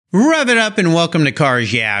Rev it up and welcome to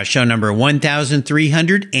Cars Yeah, show number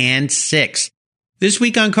 1306. This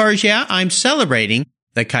week on Cars Yeah, I'm celebrating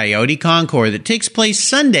the Coyote Concours that takes place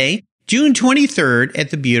Sunday, June 23rd at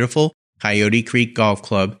the beautiful Coyote Creek Golf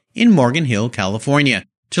Club in Morgan Hill, California.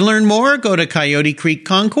 To learn more, go to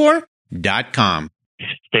coyotecreekconcours.com.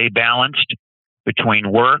 Stay balanced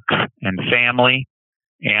between work and family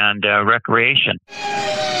and recreation.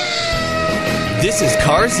 This is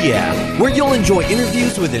Cars Yeah, where you'll enjoy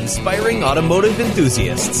interviews with inspiring automotive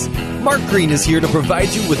enthusiasts. Mark Green is here to provide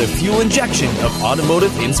you with a fuel injection of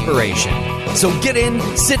automotive inspiration. So get in,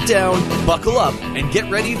 sit down, buckle up, and get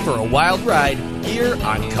ready for a wild ride here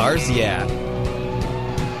on Cars Yeah.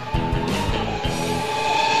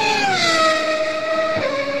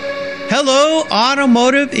 Hello,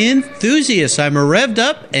 automotive enthusiasts. I'm revved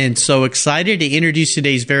up and so excited to introduce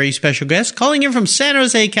today's very special guest, calling in from San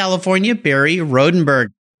Jose, California, Barry Rodenberg.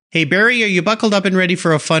 Hey, Barry, are you buckled up and ready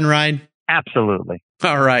for a fun ride? Absolutely.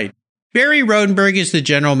 All right. Barry Rodenberg is the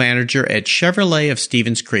general manager at Chevrolet of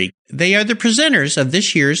Stevens Creek. They are the presenters of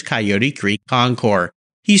this year's Coyote Creek Concours.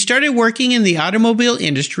 He started working in the automobile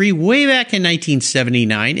industry way back in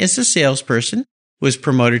 1979 as a salesperson, was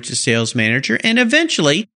promoted to sales manager, and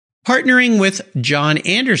eventually, partnering with John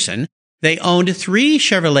Anderson, they owned 3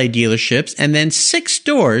 Chevrolet dealerships and then 6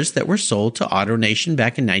 stores that were sold to AutoNation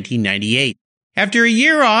back in 1998. After a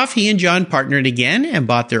year off, he and John partnered again and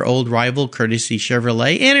bought their old rival Courtesy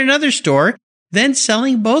Chevrolet and another store, then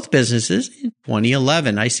selling both businesses in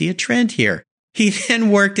 2011. I see a trend here. He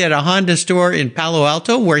then worked at a Honda store in Palo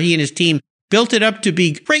Alto, where he and his team built it up to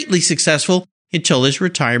be greatly successful until his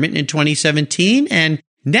retirement in 2017, and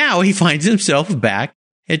now he finds himself back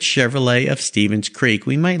at Chevrolet of Stevens Creek.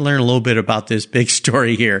 We might learn a little bit about this big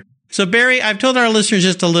story here. So, Barry, I've told our listeners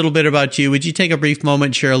just a little bit about you. Would you take a brief moment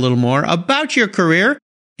and share a little more about your career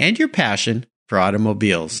and your passion for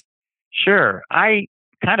automobiles? Sure. I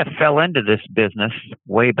kind of fell into this business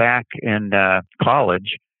way back in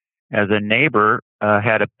college, as a neighbor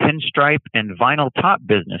had a pinstripe and vinyl top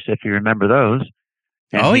business, if you remember those.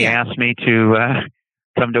 And he asked me to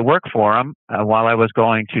come to work for him while I was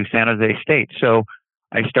going to San Jose State. So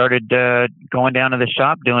I started going down to the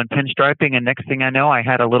shop doing pinstriping, and next thing I know, I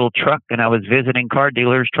had a little truck, and I was visiting car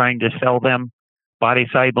dealers trying to sell them body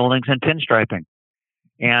side moldings and pinstriping.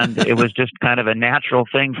 And it was just kind of a natural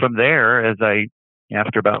thing from there.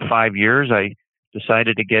 After about 5 years, I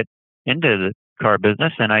decided to get into the car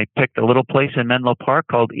business, and I picked a little place in Menlo Park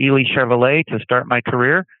called Ely Chevrolet to start my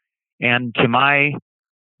career. And to my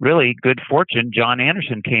really good fortune, John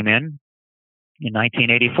Anderson came in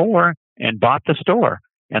 1984 and bought the store,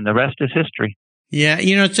 and the rest is history. Yeah,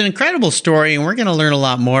 it's an incredible story, and we're going to learn a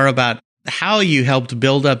lot more about how you helped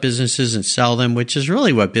build up businesses and sell them, which is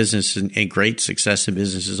really what business and great success in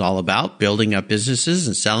business is all about, building up businesses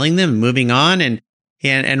and selling them and moving on, and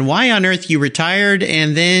why on earth you retired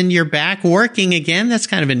and then you're back working again. That's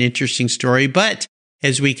kind of an interesting story. But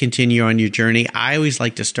as we continue on your journey, I always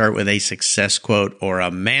like to start with a success quote or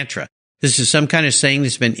a mantra. This is some kind of saying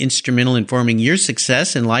that's been instrumental in forming your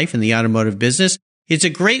success in life in the automotive business. It's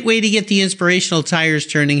a great way to get the inspirational tires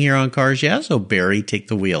turning here on Cars Yeah. So, Barry, take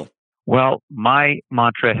the wheel. Well, my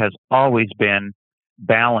mantra has always been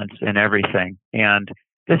balance in everything. And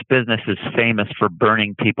this business is famous for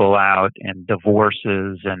burning people out and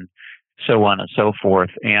divorces and so on and so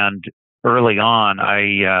forth. And early on,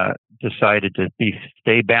 I decided to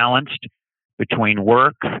stay balanced between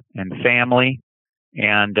work and family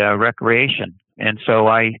and recreation. And so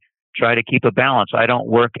I try to keep a balance. I don't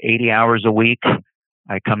work 80 hours a week.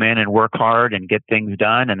 I come in and work hard and get things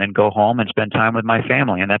done and then go home and spend time with my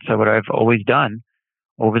family. And that's what I've always done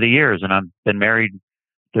over the years. And I've been married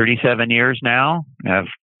 37 years now. I have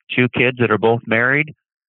 2 kids that are both married.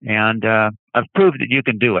 And I've proved that you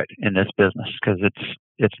can do it in this business because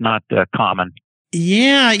it's not common.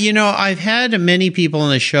 Yeah, I've had many people on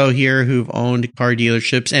the show here who've owned car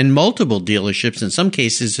dealerships and multiple dealerships, in some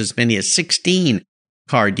cases as many as 16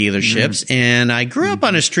 car dealerships. Mm-hmm. And I grew up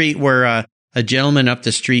on a street where a gentleman up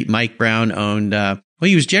the street, Mike Brown, owned,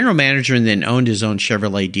 he was general manager and then owned his own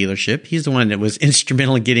Chevrolet dealership. He's the one that was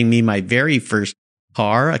instrumental in getting me my very first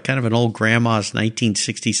car, a kind of an old grandma's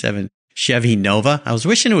 1967 Chevy Nova. I was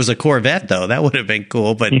wishing it was a Corvette, though. That would have been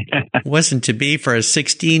cool, but it wasn't to be for a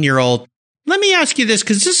 16-year-old. Let me ask you this,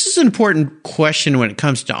 because this is an important question when it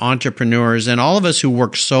comes to entrepreneurs and all of us who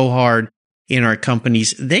work so hard in our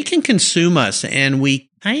companies. They can consume us, and we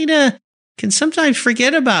kind of can sometimes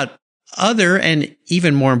forget about other and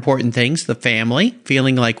even more important things, the family,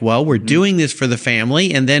 feeling like, well, we're doing this for the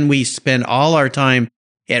family, and then we spend all our time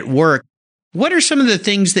at work. What are some of the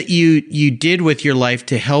things that you did with your life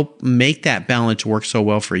to help make that balance work so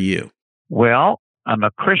well for you? Well, I'm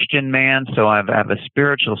a Christian man, so I have a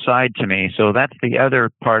spiritual side to me. So that's the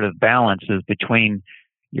other part of balance, is between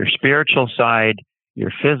your spiritual side,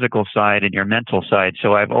 your physical side, and your mental side.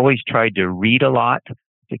 So I've always tried to read a lot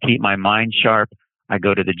to keep my mind sharp. I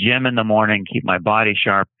go to the gym in the morning, keep my body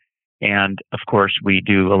sharp. And of course, we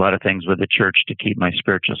do a lot of things with the church to keep my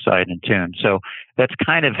spiritual side in tune. So that's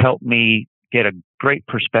kind of helped me get a great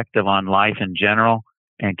perspective on life in general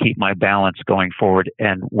and keep my balance going forward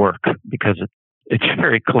and work, because it's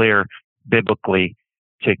very clear biblically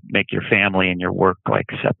to make your family and your work like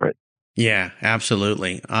separate. Yeah,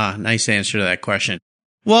 absolutely. Nice answer to that question.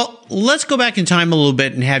 Well, let's go back in time a little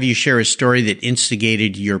bit and have you share a story that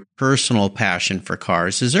instigated your personal passion for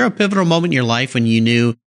cars. Is there a pivotal moment in your life when you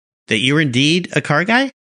knew that you were indeed a car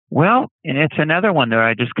guy? Well, and it's another one that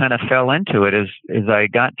I just kind of fell into it as I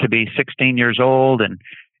got to be 16 years old, and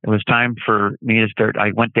it was time for me to start.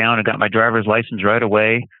 I went down and got my driver's license right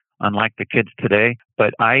away, unlike the kids today.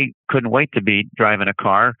 But I couldn't wait to be driving a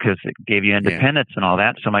car because it gave you independence and all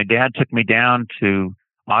that. So my dad took me down to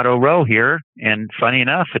Auto Row here, and funny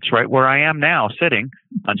enough, it's right where I am now, sitting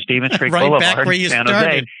on Stevens Creek right Boulevard, back where you San started.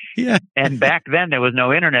 Jose. Yeah. And back then there was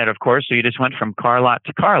no internet, of course, so you just went from car lot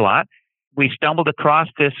to car lot. We stumbled across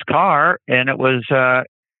this car, and it was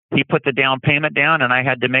he put the down payment down, and I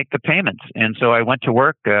had to make the payments. And so I went to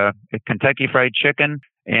work at Kentucky Fried Chicken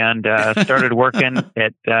and started working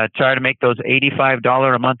at trying to make those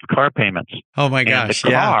 $85 a month car payments. Oh my gosh!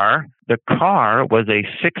 And the car was a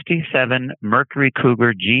 '67 Mercury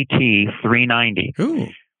Cougar GT 390,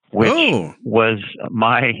 which was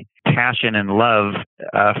my passion and love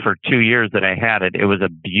for 2 years that I had it. It was a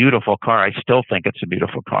beautiful car. I still think it's a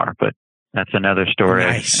beautiful car, but that's another story.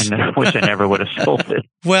 Nice. I wish I never would have sold it.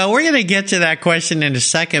 Well, we're going to get to that question in a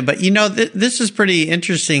second, but this is pretty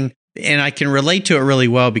interesting, and I can relate to it really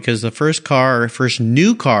well because the first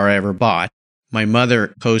new car I ever bought, my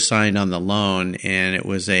mother co-signed on the loan, and it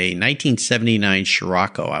was a 1979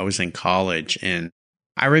 Scirocco. I was in college, and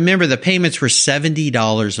I remember the payments were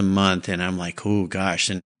 $70 a month, and I'm like, oh gosh.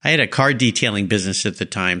 And I had a car detailing business at the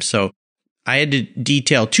time, so I had to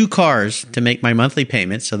detail 2 cars to make my monthly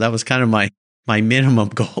payments. So that was kind of my minimum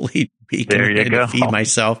goal each week. There you go. To feed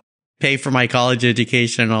myself, pay for my college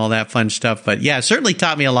education and all that fun stuff. But yeah, it certainly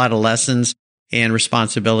taught me a lot of lessons and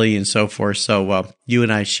responsibility and so forth. So you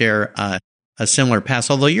and I share a similar past,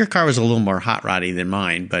 although your car was a little more hot roddy than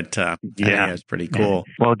mine, but I think it was pretty cool.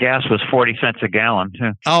 Yeah. Well, gas was 40 cents a gallon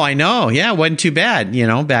too. Oh, I know. Yeah, it wasn't too bad,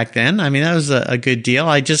 back then. I mean, that was a good deal.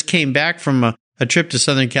 I just came back from a trip to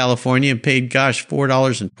Southern California and paid,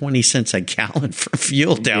 $4.20 a gallon for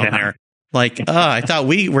fuel down there. Like, I thought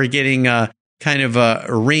we were getting kind of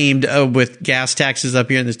reamed with gas taxes up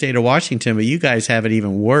here in the state of Washington, but you guys have it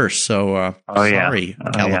even worse. So sorry,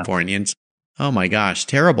 Californians. Yeah. Oh my gosh,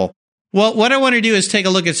 terrible. Well, what I want to do is take a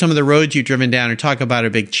look at some of the roads you've driven down and talk about a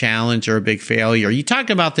big challenge or a big failure. You talked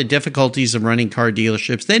about the difficulties of running car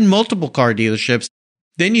dealerships, then multiple car dealerships.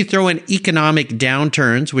 Then you throw in economic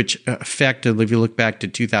downturns, which effectively, if you look back to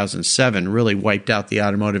 2007, really wiped out the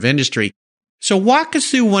automotive industry. So walk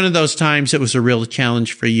us through one of those times that was a real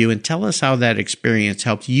challenge for you and tell us how that experience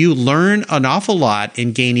helped you learn an awful lot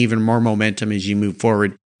and gain even more momentum as you move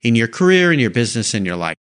forward in your career, in your business, in your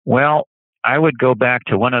life. Well, I would go back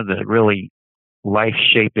to one of the really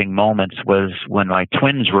life-shaping moments was when my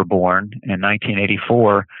twins were born in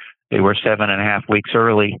 1984. They were 7.5 weeks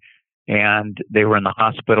early, and they were in the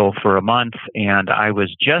hospital for a month, and I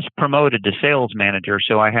was just promoted to sales manager,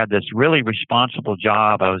 so I had this really responsible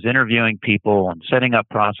job. I was interviewing people and setting up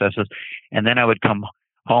processes, and then I would come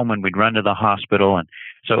home and we'd run to the hospital, and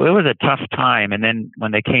so it was a tough time. And then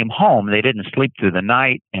when they came home, they didn't sleep through the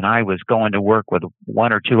night, and I was going to work with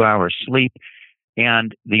 1 or 2 hours sleep,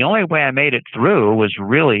 and the only way I made it through was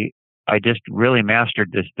I just really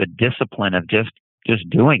mastered the discipline of just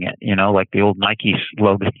doing it, like the old Nike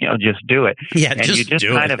slogan, just do it. Yeah, and just you just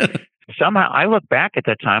do kind it. of somehow I look back at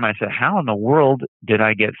that time, I said, how in the world did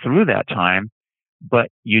I get through that time? But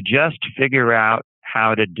you just figure out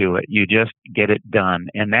how to do it. You just get it done.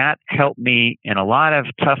 And that helped me in a lot of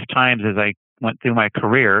tough times as I went through my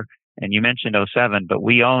career. And you mentioned 07, but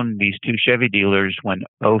we owned these 2 Chevy dealers when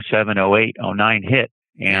 07, 08, 09 hit.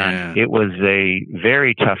 And it was a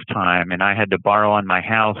very tough time. And I had to borrow on my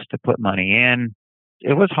house to put money in.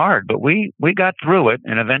 It was hard, but we got through it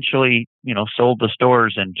and eventually, sold the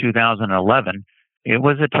stores in 2011. It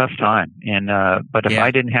was a tough time. And, but if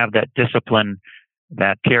I didn't have that discipline,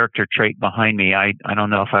 that character trait behind me, I don't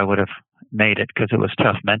know if I would have made it because it was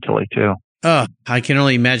tough mentally too. Oh, I can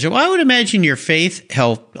only imagine. Well, I would imagine your faith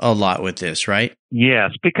helped a lot with this, right?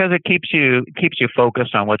 Yes, because it keeps you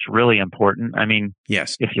focused on what's really important. I mean,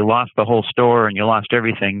 yes, if you lost the whole store and you lost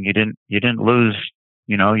everything, you didn't lose,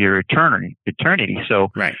 your eternity.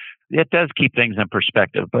 So right. It does keep things in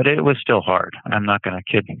perspective, but it was still hard. I'm not going to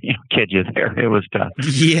kid you there. It was tough.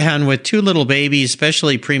 Yeah, and with 2 little babies,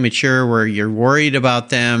 especially premature, where you're worried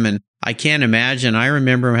about them, and I can't imagine. I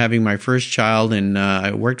remember having my first child, and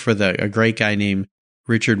I worked for a great guy named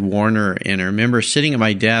Richard Warner, and I remember sitting at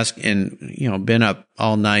my desk and, been up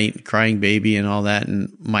all night, crying baby and all that,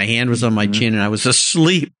 and my hand was on my chin, and I was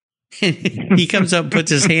asleep. He comes up and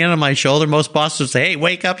puts his hand on my shoulder. Most bosses say, "Hey,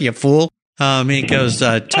 wake up, you fool." He goes,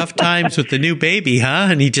 "Tough times with the new baby, huh?"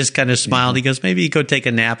 And he just kind of smiled. He goes, "Maybe you go take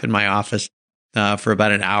a nap in my office for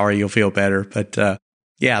about an hour. You'll feel better." But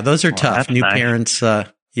yeah, those are tough. New nice. Parents.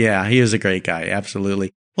 Yeah, he was a great guy.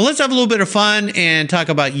 Absolutely. Well, let's have a little bit of fun and talk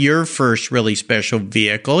about your first really special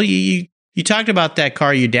vehicle. You talked about that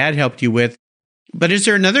car your dad helped you with, but is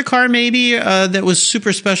there another car maybe that was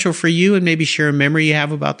super special for you, and maybe share a memory you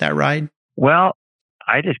have about that ride? Well,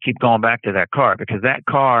 I just keep going back to that car because that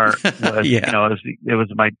car was, yeah. It was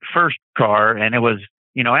my first car, and it was,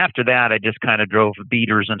 after that I just kind of drove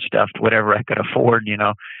beaters and stuff, whatever I could afford,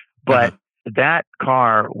 but that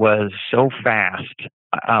car was so fast.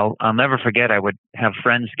 I'll never forget. I would have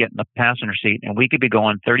friends get in the passenger seat, and we could be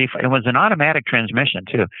going 35. It was an automatic transmission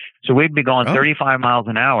too, so we'd be going 35 miles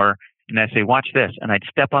an hour. And I'd say, "Watch this," and I'd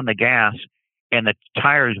step on the gas, and the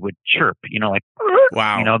tires would chirp. Like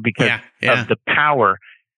wow, because of the power.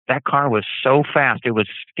 That car was so fast; it was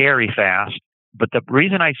scary fast. But the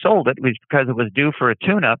reason I sold it was because it was due for a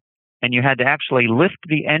tune-up, and you had to actually lift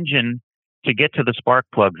the engine to get to the spark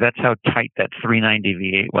plugs. That's how tight that 390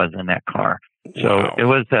 V8 was in that car. So wow.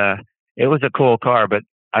 it was a cool car, but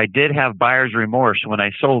I did have buyer's remorse when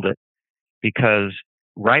I sold it because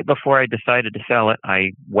right before I decided to sell it,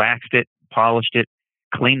 I waxed it, polished it,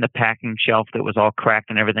 cleaned the packing shelf that was all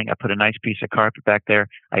cracked and everything. I put a nice piece of carpet back there.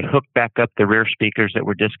 I hooked back up the rear speakers that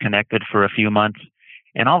were disconnected for a few months.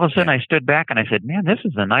 And all of a sudden I stood back and I said, "Man, this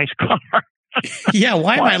is a nice car." Yeah,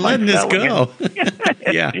 why am I letting this go?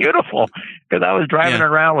 It's beautiful because I was driving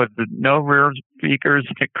around with no rear speakers,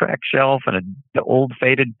 a cracked shelf, and an old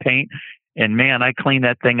faded paint. And man, I cleaned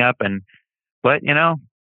that thing up, but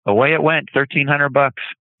away it went, $1,300.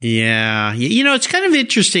 Yeah, it's kind of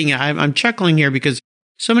interesting. I'm chuckling here because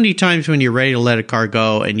so many times when you're ready to let a car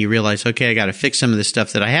go and you realize, okay, I got to fix some of the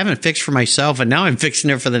stuff that I haven't fixed for myself, and now I'm fixing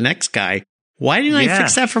it for the next guy. Why didn't I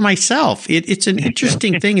fix that for myself? It's an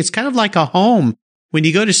interesting thing. It's kind of like a home. When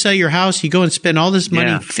you go to sell your house, you go and spend all this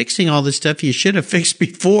money fixing all this stuff you should have fixed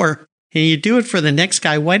before, and you do it for the next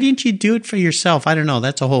guy. Why didn't you do it for yourself? I don't know.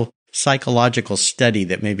 That's a whole psychological study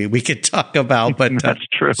that maybe we could talk about. But that's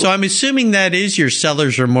true. So I'm assuming that is your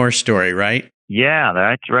seller's remorse story, right? Yeah,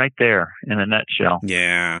 that's right there in a nutshell.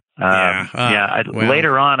 Yeah.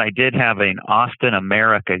 Later on, I did have an Austin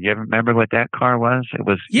America. You ever remember what that car was? It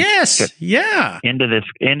was into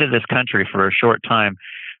this country for a short time,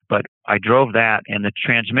 but I drove that, and the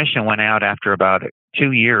transmission went out after about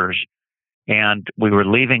 2 years, and we were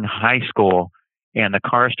leaving high school, and the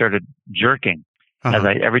car started jerking.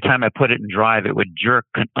 Every time I put it in drive, it would jerk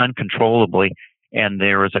uncontrollably. And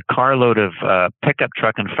there was a carload of pickup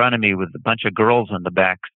truck in front of me with a bunch of girls in the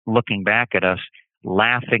back looking back at us,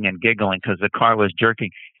 laughing and giggling because the car was jerking.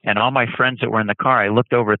 And all my friends that were in the car, I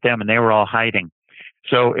looked over at them and they were all hiding.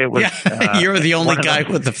 So it was you're the only guy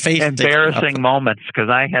with the face embarrassing moments because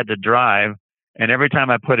I had to drive, and every time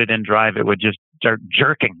I put it in drive, it would just start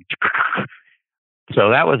jerking. So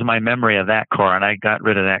that was my memory of that car, and I got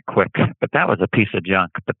rid of that quick. But that was a piece of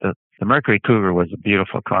junk. But the Mercury Cougar was a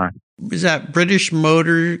beautiful car. Is that British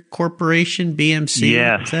Motor Corporation, BMC?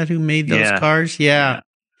 Yes. Is that who made those cars? Yeah,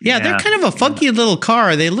 they're kind of a funky little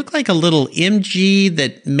car. They look like a little MG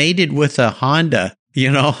that mated with a Honda, the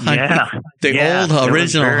old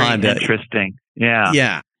original Honda. Interesting. Yeah.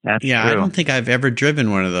 Yeah. That's true. I don't think I've ever driven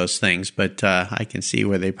one of those things, but I can see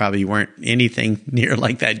where they probably weren't anything near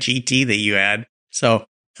like that GT that you had. So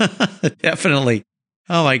definitely.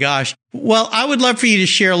 Oh my gosh. Well, I would love for you to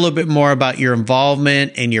share a little bit more about your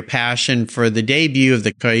involvement and your passion for the debut of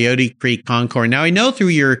the Coyote Creek Concours. Now, I know through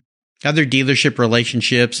your other dealership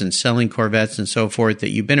relationships and selling Corvettes and so forth that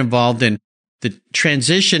you've been involved in the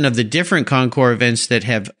transition of the different Concours events that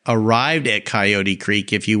have arrived at Coyote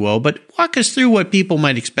Creek, if you will. But walk us through what people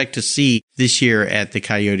might expect to see this year at the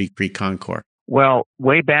Coyote Creek Concours. Well,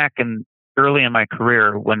 way back early in my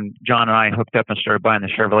career, when John and I hooked up and started buying the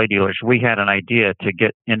Chevrolet dealers, we had an idea to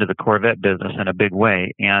get into the Corvette business in a big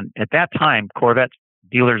way. And at that time, Corvette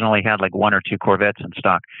dealers only had like 1 or 2 Corvettes in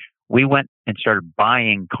stock. we went and started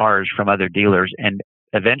buying cars from other dealers and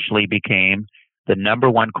eventually became the number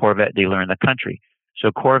one Corvette dealer in the country.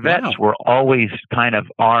 So Corvettes were always kind of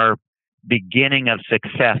our beginning of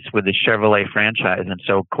success with the Chevrolet franchise. And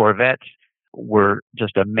so Corvettes were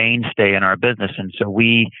just a mainstay in our business. And so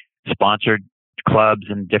we sponsored clubs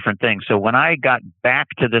and different things. So when I got back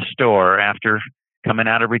to the store after coming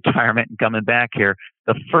out of retirement and coming back here,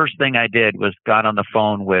 the first thing I did was got on the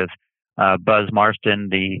phone with Buzz Marston,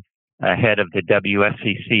 the head of the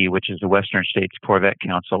WSCC, which is the Western States Corvette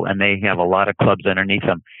Council, and they have a lot of clubs underneath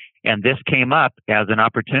them. And this came up as an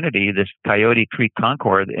opportunity, this Coyote Creek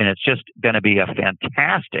Concours, and it's just going to be a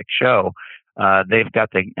fantastic show. They've got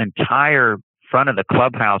the entire front of the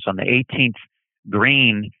clubhouse on the 18th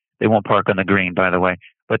green. They won't park on the green, by the way,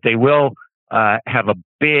 but they will have a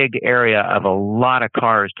big area of a lot of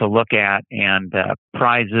cars to look at and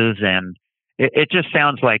prizes. And it just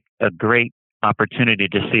sounds like a great opportunity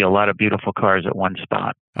to see a lot of beautiful cars at one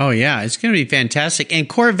spot. Oh, yeah. It's going to be fantastic. And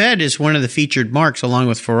Corvette is one of the featured marks along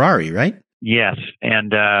with Ferrari, right? Yes.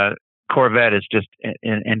 And Corvette is just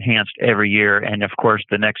enhanced every year. And of course,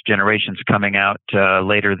 the next generation's coming out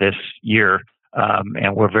later this year.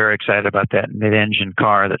 And we're very excited about that mid-engine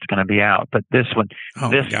car that's going to be out. But this one,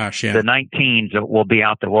 the 19s will be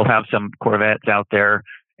out there. We'll have some Corvettes out there.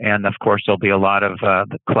 And of course, there'll be a lot of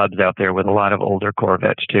the clubs out there with a lot of older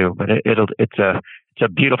Corvettes too. But it's a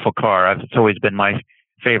beautiful car. It's always been my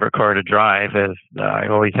favorite car to drive. As I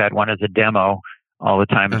always had one as a demo all the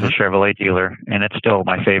time as a Chevrolet dealer, and it's still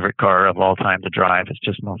my favorite car of all time to drive. It's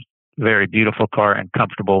just a very beautiful car and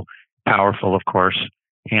comfortable, powerful, of course,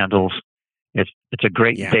 handles. It's a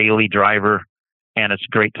great daily driver. And it's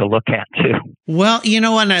great to look at, too. Well,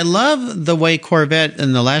 and I love the way Corvette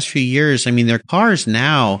in the last few years, I mean, their cars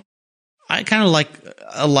now, I kind of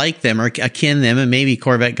like them or akin them, and maybe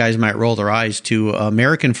Corvette guys might roll their eyes to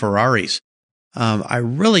American Ferraris. I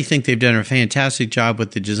really think they've done a fantastic job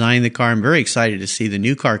with the design of the car. I'm very excited to see the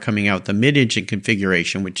new car coming out, the mid-engine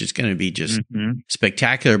configuration, which is going to be just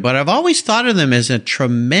spectacular. But I've always thought of them as a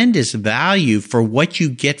tremendous value for what you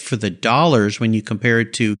get for the dollars when you compare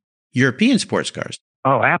it to European sports cars.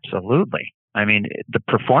 Oh, absolutely. I mean, the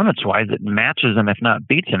performance-wise, it matches them, if not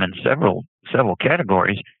beats them, in several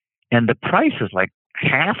categories. And the price is like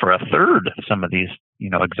half or a third of some of these,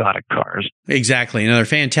 exotic cars. Exactly. And they're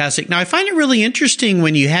fantastic. Now, I find it really interesting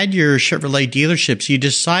when you had your Chevrolet dealerships, you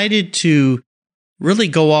decided to really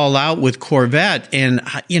go all out with Corvette. And,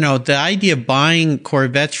 the idea of buying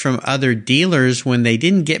Corvettes from other dealers when they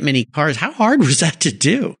didn't get many cars, how hard was that to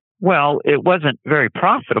do? Well, it wasn't very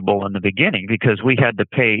profitable in the beginning because we had to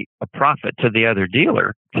pay a profit to the other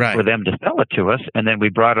dealer for them to sell it to us. And then we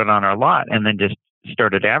brought it on our lot and then just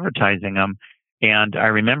started advertising them. And I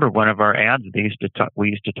remember one of our ads, we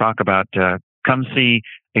used to talk about, come see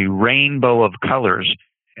a rainbow of colors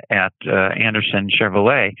at Anderson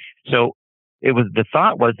Chevrolet. So the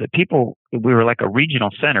thought was that we were like a regional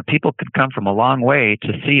center. People could come from a long way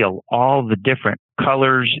to see all the different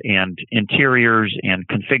colors and interiors and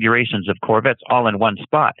configurations of Corvettes all in one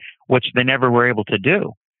spot, which they never were able to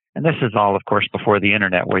do. And this is all, of course, before the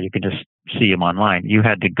internet where you could just see them online. You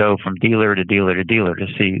had to go from dealer to dealer to dealer to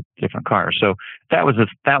see different cars. So that was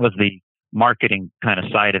the marketing kind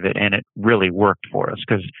of side of it. And it really worked for us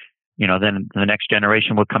because, then the next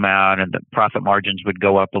generation would come out and the profit margins would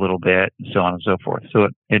go up a little bit and so on and so forth. So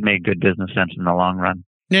it made good business sense in the long run.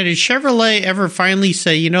 Now, did Chevrolet ever finally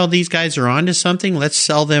say, these guys are onto something? Let's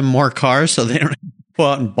sell them more cars so they don't go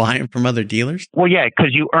out and buy them from other dealers? Well, yeah,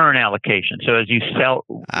 because you earn allocation. So as you sell,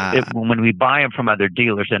 when we buy them from other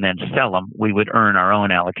dealers and then sell them, we would earn our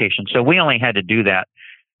own allocation. So we only had to do that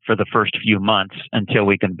for the first few months until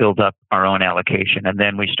we can build up our own allocation. And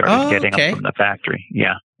then we started getting them from the factory.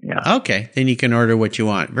 Yeah. Okay. Then you can order what you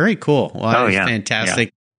want. Very cool. Well, that's fantastic.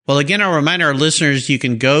 Yeah. Well, again, I'll remind our listeners, you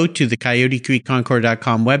can go to the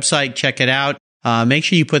CoyoteCreekConcours.com website, check it out. Make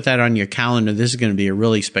sure you put that on your calendar. This is going to be a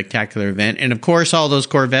really spectacular event. And of course, all those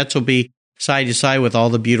Corvettes will be side to side with all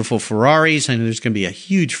the beautiful Ferraris. And there's going to be a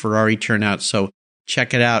huge Ferrari turnout. So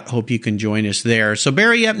check it out. Hope you can join us there. So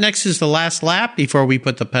Barry, up next is the last lap before we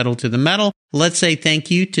put the pedal to the metal. Let's say thank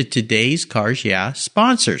you to today's Cars Yeah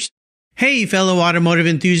sponsors. Hey, fellow automotive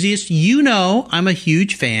enthusiasts, I'm a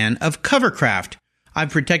huge fan of Covercraft.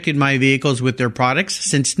 I've protected my vehicles with their products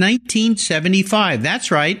since 1975.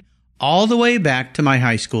 That's right, all the way back to my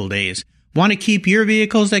high school days. Want to keep your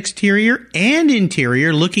vehicle's exterior and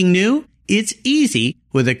interior looking new? It's easy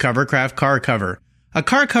with a Covercraft car cover. A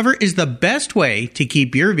car cover is the best way to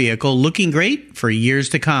keep your vehicle looking great for years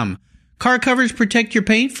to come. Car covers protect your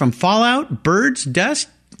paint from fallout, birds, dust,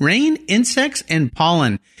 rain, insects, and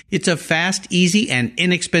pollen. It's a fast, easy, and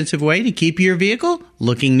inexpensive way to keep your vehicle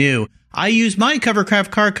looking new. I use my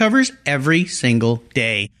Covercraft car covers every single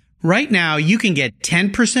day. Right now, you can get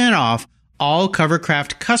 10% off all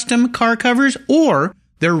Covercraft custom car covers or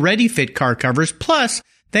their ready-fit car covers. Plus,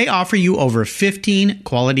 they offer you over 15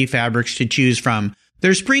 quality fabrics to choose from.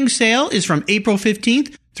 Their spring sale is from April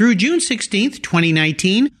 15th through June 16th,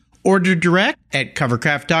 2019. Order direct at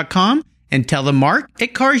covercraft.com and tell them Mark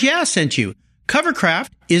at Cars Yeah sent you. Covercraft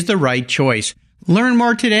is the right choice. Learn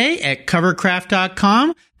more today at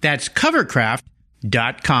covercraft.com. That's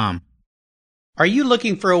covercraft.com. Are you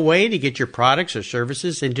looking for a way to get your products or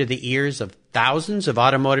services into the ears of thousands of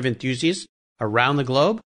automotive enthusiasts around the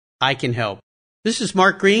globe? I can help. This is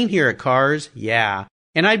Mark Green here at Cars Yeah,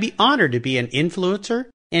 and I'd be honored to be an influencer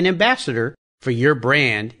and ambassador for your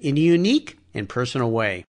brand in a unique and personal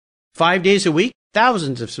way. 5 days a week,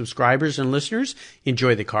 thousands of subscribers and listeners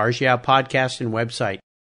enjoy the Cars Yeah podcast and website.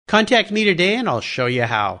 Contact me today and I'll show you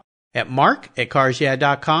how at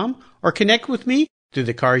mark@carsyeah.com or connect with me through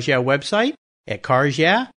the Cars Yeah website at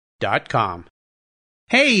carsyeah.com.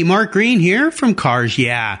 Hey, Mark Green here from Cars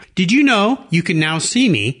Yeah. Did you know you can now see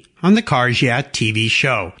me on the Cars Yeah TV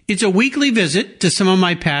show? It's a weekly visit to some of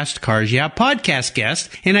my past Cars Yeah podcast guests,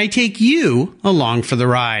 and I take you along for the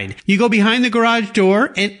ride. You go behind the garage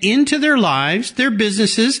door and into their lives, their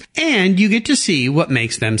businesses, and you get to see what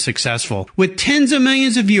makes them successful. With tens of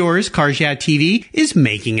millions of viewers, Cars Yeah TV is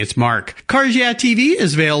making its mark. Cars Yeah TV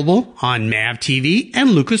is available on MAV TV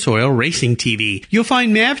and Lucas Oil Racing TV. You'll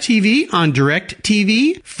find MAV TV on Direct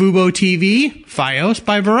TV, Fubo TV, Fios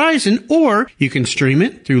by Verizon, or you can stream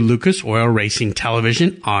it through Lucas Oil Racing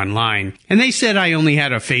Television online. And they said I only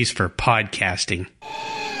had a face for podcasting.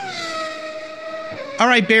 All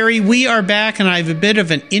right, Barry, we are back, and I have a bit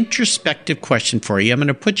of an introspective question for you. I'm going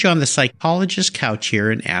to put you on the psychologist couch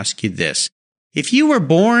here and ask you this. If you were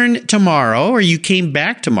born tomorrow or you came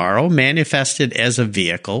back tomorrow, manifested as a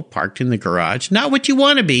vehicle parked in the garage, not what you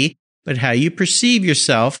want to be, but how you perceive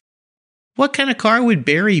yourself, what kind of car would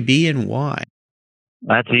Barry be and why?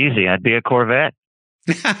 That's easy. I'd be a Corvette.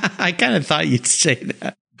 I kind of thought you'd say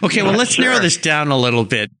that. Okay, well, let's narrow this down a little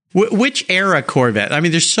bit. Which era Corvette? I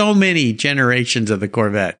mean, there's so many generations of the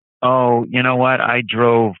Corvette. Oh, you know what? I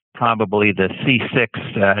drove probably the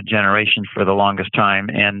C6 generation for the longest time.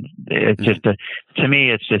 And it's just, to me,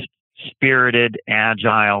 it's just spirited,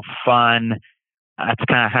 agile, fun. That's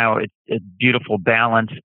kind of how it's beautiful balance.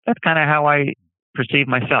 That's kind of how I perceive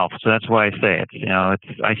myself. So that's why I say it. You know,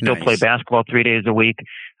 I still play basketball 3 days a week.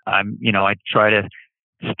 I try to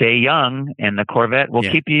stay young, and the Corvette will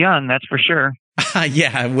keep you young. That's for sure.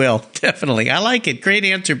 Yeah, I will. Definitely. I like it. Great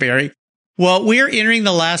answer, Barry. Well, we're entering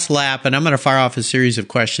the last lap, and I'm going to fire off a series of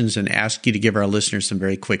questions and ask you to give our listeners some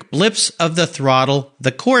very quick blips of the throttle,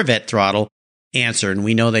 the Corvette throttle answer. And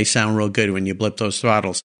we know they sound real good when you blip those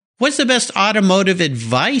throttles. What's the best automotive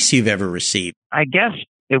advice you've ever received? I guess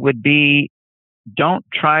it would be, don't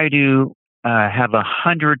try to have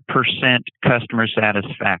 100% customer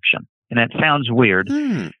satisfaction. And that sounds weird,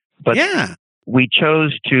 but we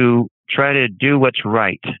chose to try to do what's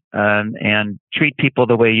right and treat people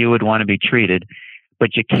the way you would want to be treated.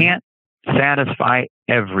 But you can't satisfy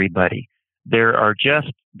everybody. There's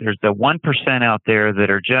the 1% out there that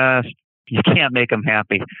are just, you can't make them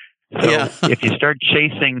happy. So if you start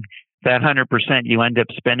chasing that 100%, you end up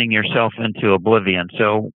spinning yourself into oblivion.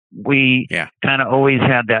 So we kind of always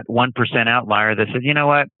had that 1% outlier that said, you know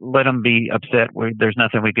what, let them be upset. There's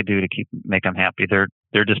nothing we could do to make them happy.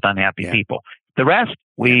 They're just unhappy people. The rest,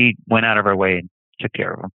 we went out of our way and took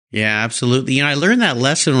care of them. Yeah, absolutely. You know, I learned that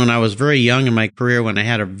lesson when I was very young in my career, when I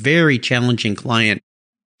had a very challenging client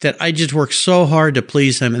that I just worked so hard to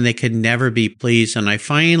please them and they could never be pleased. And I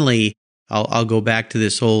finally, I'll go back to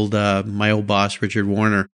this my old boss, Richard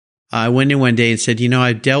Warner. I went in one day and said, you know,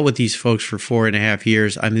 I've dealt with these folks for 4.5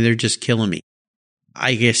 years. I mean, they're just killing me.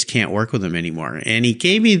 I just can't work with them anymore. And he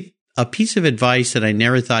gave me a piece of advice that I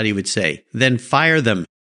never thought he would say. Then fire them.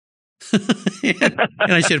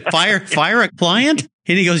 And I said, fire a client?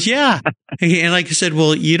 And he goes, yeah. And like I said,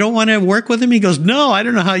 well, you don't want to work with him? He goes, no, I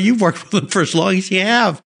don't know how you've worked with them for as long as you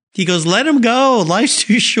have. He goes, let them go. Life's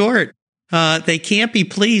too short. They can't be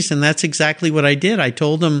pleased. And that's exactly what I did. I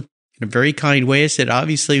told them in a very kind way. I said,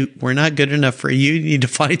 obviously, we're not good enough for you. You need to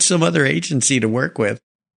find some other agency to work with.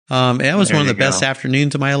 That was one of the best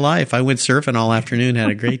afternoons of my life. I went surfing all afternoon, had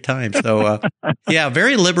a great time. So,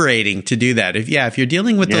 very liberating to do that. If you're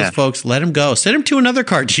dealing with those folks, let them go. Send them to another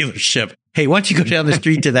car dealership. Hey, why don't you go down the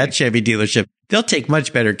street to that Chevy dealership? They'll take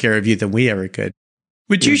much better care of you than we ever could.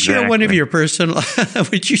 Would you share one of your personal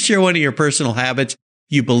habits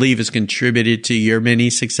you believe has contributed to your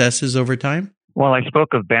many successes over time? Well, I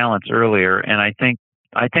spoke of balance earlier, and I think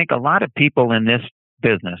a lot of people in this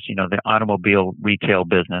business, the automobile retail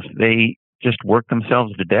business, they just work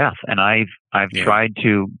themselves to death. And I've tried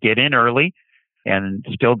to get in early and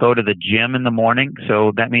still go to the gym in the morning.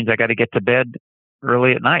 So that means I got to get to bed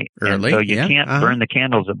early at night. Early, so you can't burn the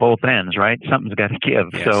candles at both ends, right? Something's got to give.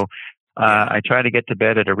 Yes. So I try to get to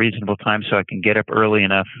bed at a reasonable time so I can get up early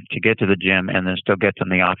enough to get to the gym and then still get to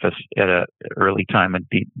the office at an early time and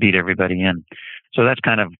beat everybody in. So that's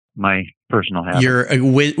kind of my personal habit. Your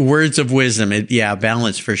words of wisdom.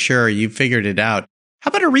 Balance for sure. You figured it out. How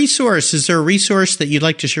about a resource? Is there a resource that you'd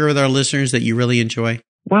like to share with our listeners that you really enjoy?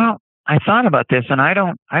 Well, I thought about this, and I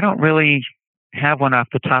don't really have one off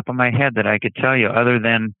the top of my head that I could tell you, other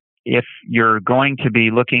than if you're going to be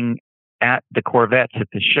looking at the Corvettes at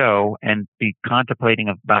the show and be contemplating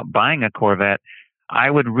about buying a Corvette, I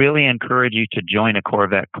would really encourage you to join a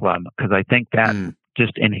Corvette club, because I think that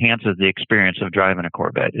just enhances the experience of driving a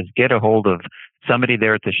Corvette. Is get a hold of somebody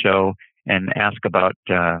there at the show and ask about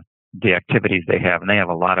the activities they have, and they have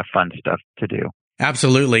a lot of fun stuff to do.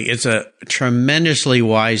 Absolutely. It's a tremendously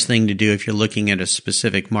wise thing to do if you're looking at a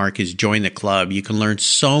specific mark, is join the club. You can learn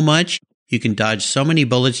so much. You can dodge so many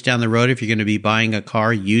bullets down the road if you're going to be buying a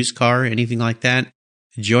car, used car, anything like that.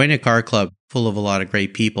 Join a car club full of a lot of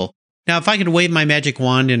great people. Now, if I could wave my magic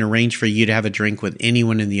wand and arrange for you to have a drink with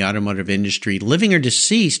anyone in the automotive industry, living or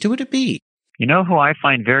deceased, who would it be? You know who I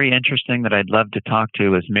find very interesting that I'd love to talk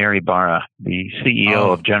to is Mary Barra, the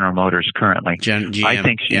CEO of General Motors currently. GM, I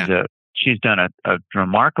think she's done a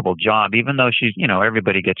remarkable job, even though she's,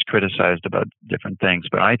 everybody gets criticized about different things,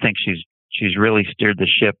 but I think she's really steered the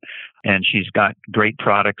ship, and she's got great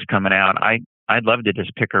products coming out. I'd love to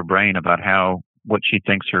just pick her brain about what she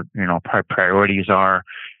thinks her, priorities are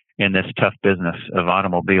in this tough business of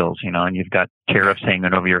automobiles, and you've got tariffs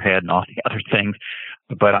hanging over your head and all the other things.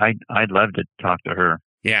 But I'd love to talk to her.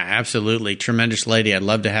 Yeah, absolutely. Tremendous lady. I'd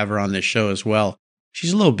love to have her on this show as well.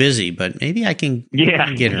 She's a little busy, but maybe I can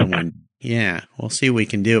get her one. Yeah, we'll see what we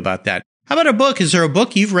can do about that. How about a book? Is there a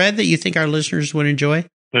book you've read that you think our listeners would enjoy?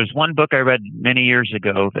 There's one book I read many years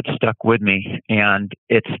ago that stuck with me, and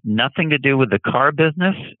it's nothing to do with the car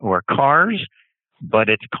business or cars, but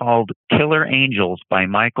it's called Killer Angels by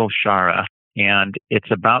Michael Shara, and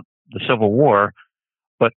it's about the Civil War.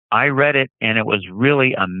 But I read it, and it was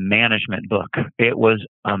really a management book. It was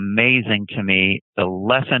amazing to me, the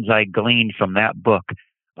lessons I gleaned from that book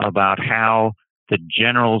about how the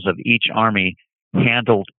generals of each army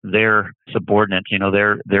handled their subordinates,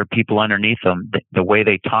 their people underneath them, the way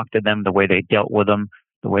they talked to them, the way they dealt with them,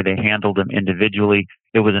 the way they handled them individually.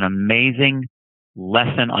 It was an amazing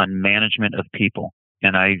lesson on management of people.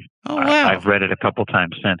 And I've read it a couple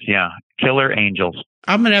times since. Yeah. Killer Angels.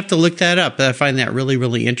 I'm going to have to look that up. I find that really,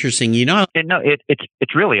 really interesting.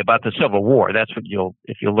 It's really about the Civil War. That's what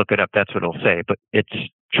if you look it up, that's what it'll say. But it's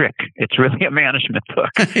trick. It's really a management book.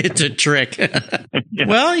 It's a trick. Yeah.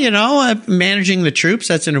 Well, managing the troops,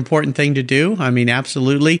 that's an important thing to do. I mean,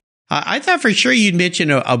 absolutely. I thought for sure you'd mention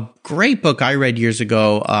a great book I read years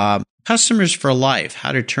ago, Customers for Life,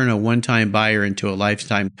 How to Turn a One-Time Buyer into a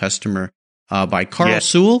Lifetime Customer. By Carl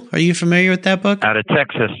Sewell. Are you familiar with that book? Out of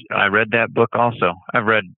Texas. I read that book also. I've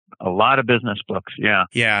read a lot of business books. Yeah.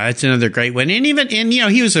 Yeah, that's another great one. And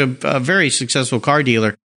he was a very successful car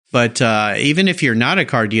dealer. But even if you're not a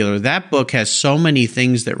car dealer, that book has so many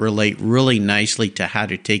things that relate really nicely to how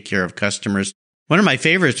to take care of customers. One of my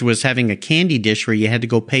favorites was having a candy dish where you had to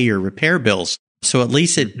go pay your repair bills. So at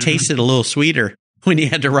least it tasted a little sweeter when you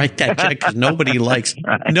had to write that check, because nobody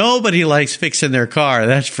likes fixing their car,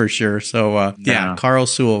 that's for sure. So, Carl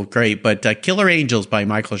Sewell, great. But Killer Angels by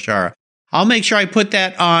Michael Shara. I'll make sure I put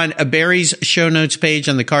that on Barry's show notes page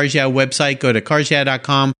on the Cars Yeah website. Go to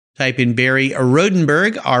carsyeah.com, type in Barry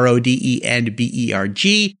Rodenberg, Rodenberg.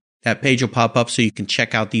 That page will pop up so you can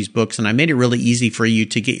check out these books. And I made it really easy for you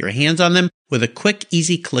to get your hands on them with a quick,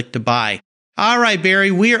 easy click to buy. All right,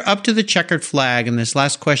 Barry, we are up to the checkered flag. And this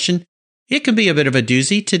last question, it can be a bit of a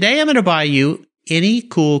doozy. Today, I'm going to buy you any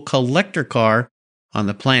cool collector car on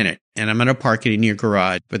the planet, and I'm going to park it in your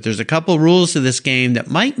garage. But there's a couple rules to this game that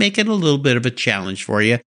might make it a little bit of a challenge for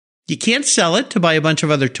you. You can't sell it to buy a bunch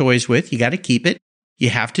of other toys with. You got to keep it.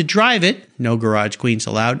 You have to drive it. No garage queens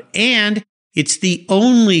allowed. And it's the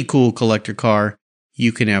only cool collector car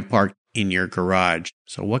you can have parked in your garage.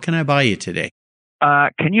 So what can I buy you today?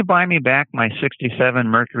 Can you buy me back my 67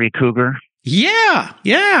 Mercury Cougar? Yeah,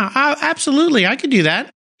 absolutely. I could do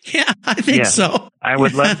that. Yeah, I think so. I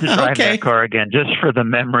would love to drive that car again, just for the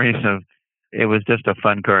memories of, it was just a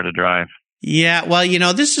fun car to drive. Yeah,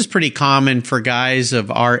 well, this is pretty common for guys of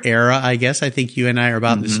our era, I guess. I think you and I are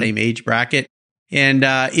about in the same age bracket, and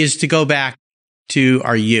is to go back to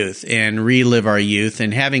our youth and relive our youth.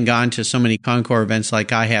 And having gone to so many Concours events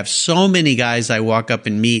like I have, so many guys I walk up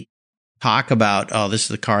and meet talk about, oh, this is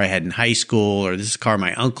the car I had in high school, or this is the car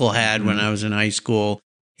my uncle had when I was in high school.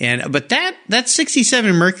 But that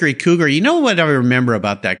 67 Mercury Cougar, you know what I remember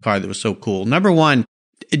about that car that was so cool? Number one,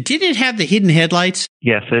 did it have the hidden headlights?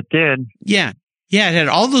 Yes, it did. Yeah. Yeah, it had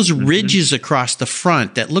all those ridges across the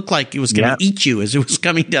front that looked like it was going to eat you as it was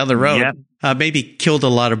coming down the road. Maybe killed a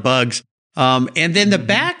lot of bugs. And then the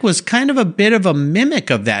back was kind of a bit of a mimic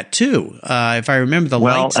of that too. If I remember the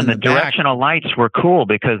lights in the back. Well, and the directional lights were cool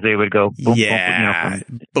because they would go boom,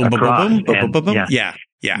 boom, boom, boom, boom, boom. Yeah.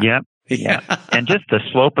 And just the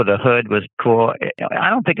slope of the hood was cool. I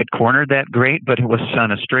don't think it cornered that great, but it was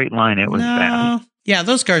on a straight line. It was fast. Yeah,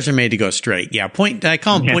 those cars are made to go straight. Yeah, I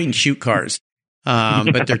call them point and shoot cars.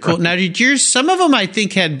 But they're cool. Now, did yours, some of them I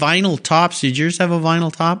think had vinyl tops. Did yours have a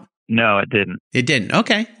vinyl top? No, it didn't. It didn't.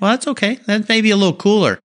 Okay. Well, that's okay. That's maybe a little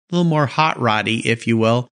cooler, a little more hot roddy, if you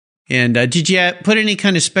will. And did you put any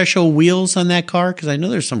kind of special wheels on that car? Because I know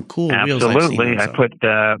there's some cool wheels. Absolutely. I put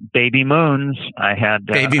baby moons. I had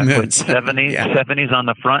baby moons. Put 70s on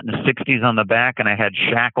the front and 60s on the back, and I had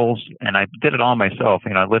shackles, and I did it all myself.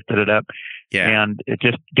 I lifted it up. Yeah. And it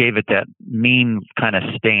just gave it that mean kind of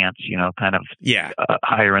stance, kind of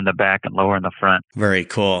higher in the back and lower in the front. Very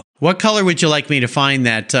cool. What color would you like me to find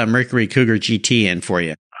that Mercury Cougar GT in for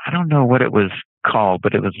you? I don't know what it was called,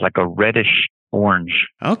 but it was like a reddish orange.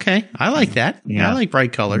 Okay. I like that. Yeah. I like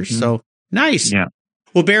bright colors. So nice. Yeah.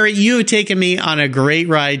 Well, Barry, you have taken me on a great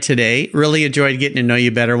ride today. Really enjoyed getting to know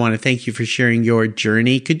you better. I want to thank you for sharing your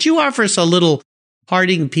journey. Could you offer us a little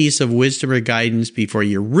parting piece of wisdom or guidance before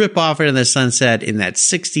you rip off into the sunset in that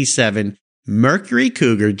 67 Mercury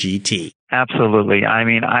Cougar GT? Absolutely. I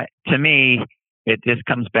mean, to me, it just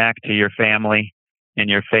comes back to your family and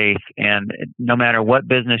your faith. And no matter what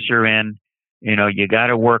business you're in, you got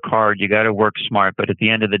to work hard, you got to work smart. But at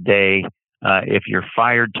the end of the day, if you're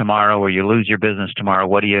fired tomorrow or you lose your business tomorrow,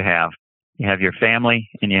 what do you have? You have your family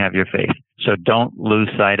and you have your faith. So don't lose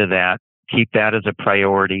sight of that. Keep that as a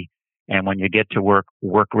priority. And when you get to work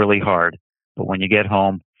really hard. But when you get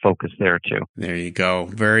home, focus there too. There you go.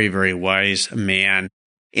 Very, very wise man.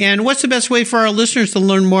 And what's the best way for our listeners to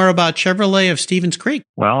learn more about Chevrolet of Stevens Creek?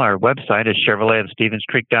 Well, our website is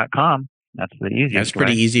ChevroletofStevensCreek.com. That's the easiest. That's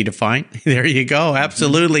pretty easy to find. There you go.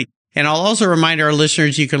 Absolutely. And I'll also remind our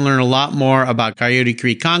listeners you can learn a lot more about Coyote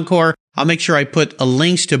Creek Concours. I'll make sure I put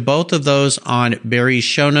links to both of those on Barry's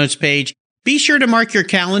show notes page. Be sure to mark your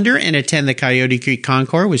calendar and attend the Coyote Creek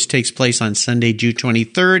Concours, which takes place on Sunday, June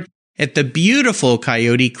 23rd at the beautiful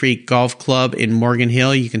Coyote Creek Golf Club in Morgan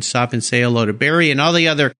Hill. You can stop and say hello to Barry and all the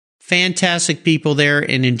other fantastic people there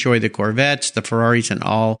and enjoy the Corvettes, the Ferraris, and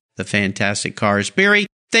all the fantastic cars. Barry,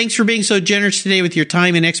 thanks for being so generous today with your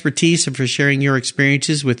time and expertise and for sharing your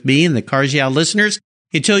experiences with me and the Cars Yeah listeners.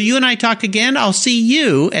 Until you and I talk again, I'll see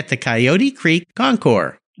you at the Coyote Creek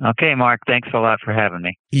Concours. Okay, Mark. Thanks a lot for having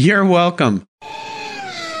me. You're welcome.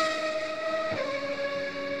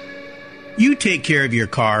 You take care of your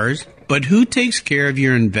cars, but who takes care of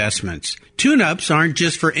your investments? Tune-ups aren't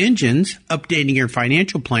just for engines. Updating your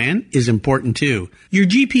financial plan is important too. Your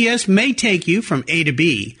GPS may take you from A to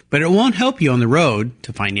B, but it won't help you on the road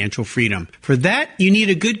to financial freedom. For that, you need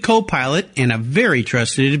a good co-pilot and a very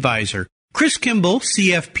trusted advisor. Chris Kimball,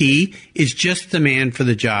 CFP, is just the man for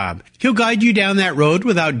the job. He'll guide you down that road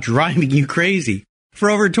without driving you crazy. For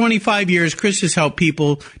over 25 years, Chris has helped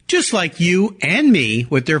people just like you and me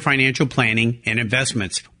with their financial planning and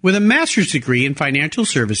investments. With a master's degree in financial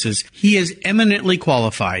services, he is eminently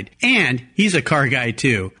qualified, and he's a car guy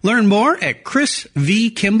too. Learn more at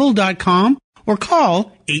chrisvkimball.com or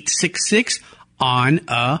call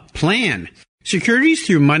 866-ON-A-PLAN. Securities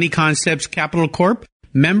through Money Concepts Capital Corp.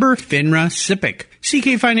 Member FINRA SIPC.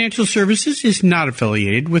 CK Financial Services is not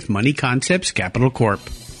affiliated with Money Concepts Capital Corp.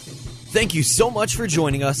 Thank you so much for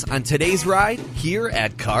joining us on today's ride here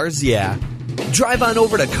at Cars Yeah. Drive on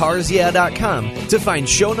over to carsyeah.com to find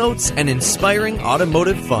show notes and inspiring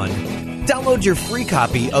automotive fun. Download your free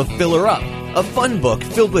copy of Filler Up, a fun book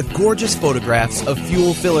filled with gorgeous photographs of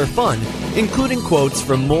fuel filler fun, including quotes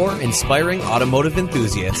from more inspiring automotive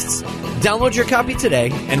enthusiasts. Download your copy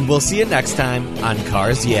today, and we'll see you next time on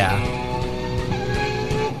Cars Yeah.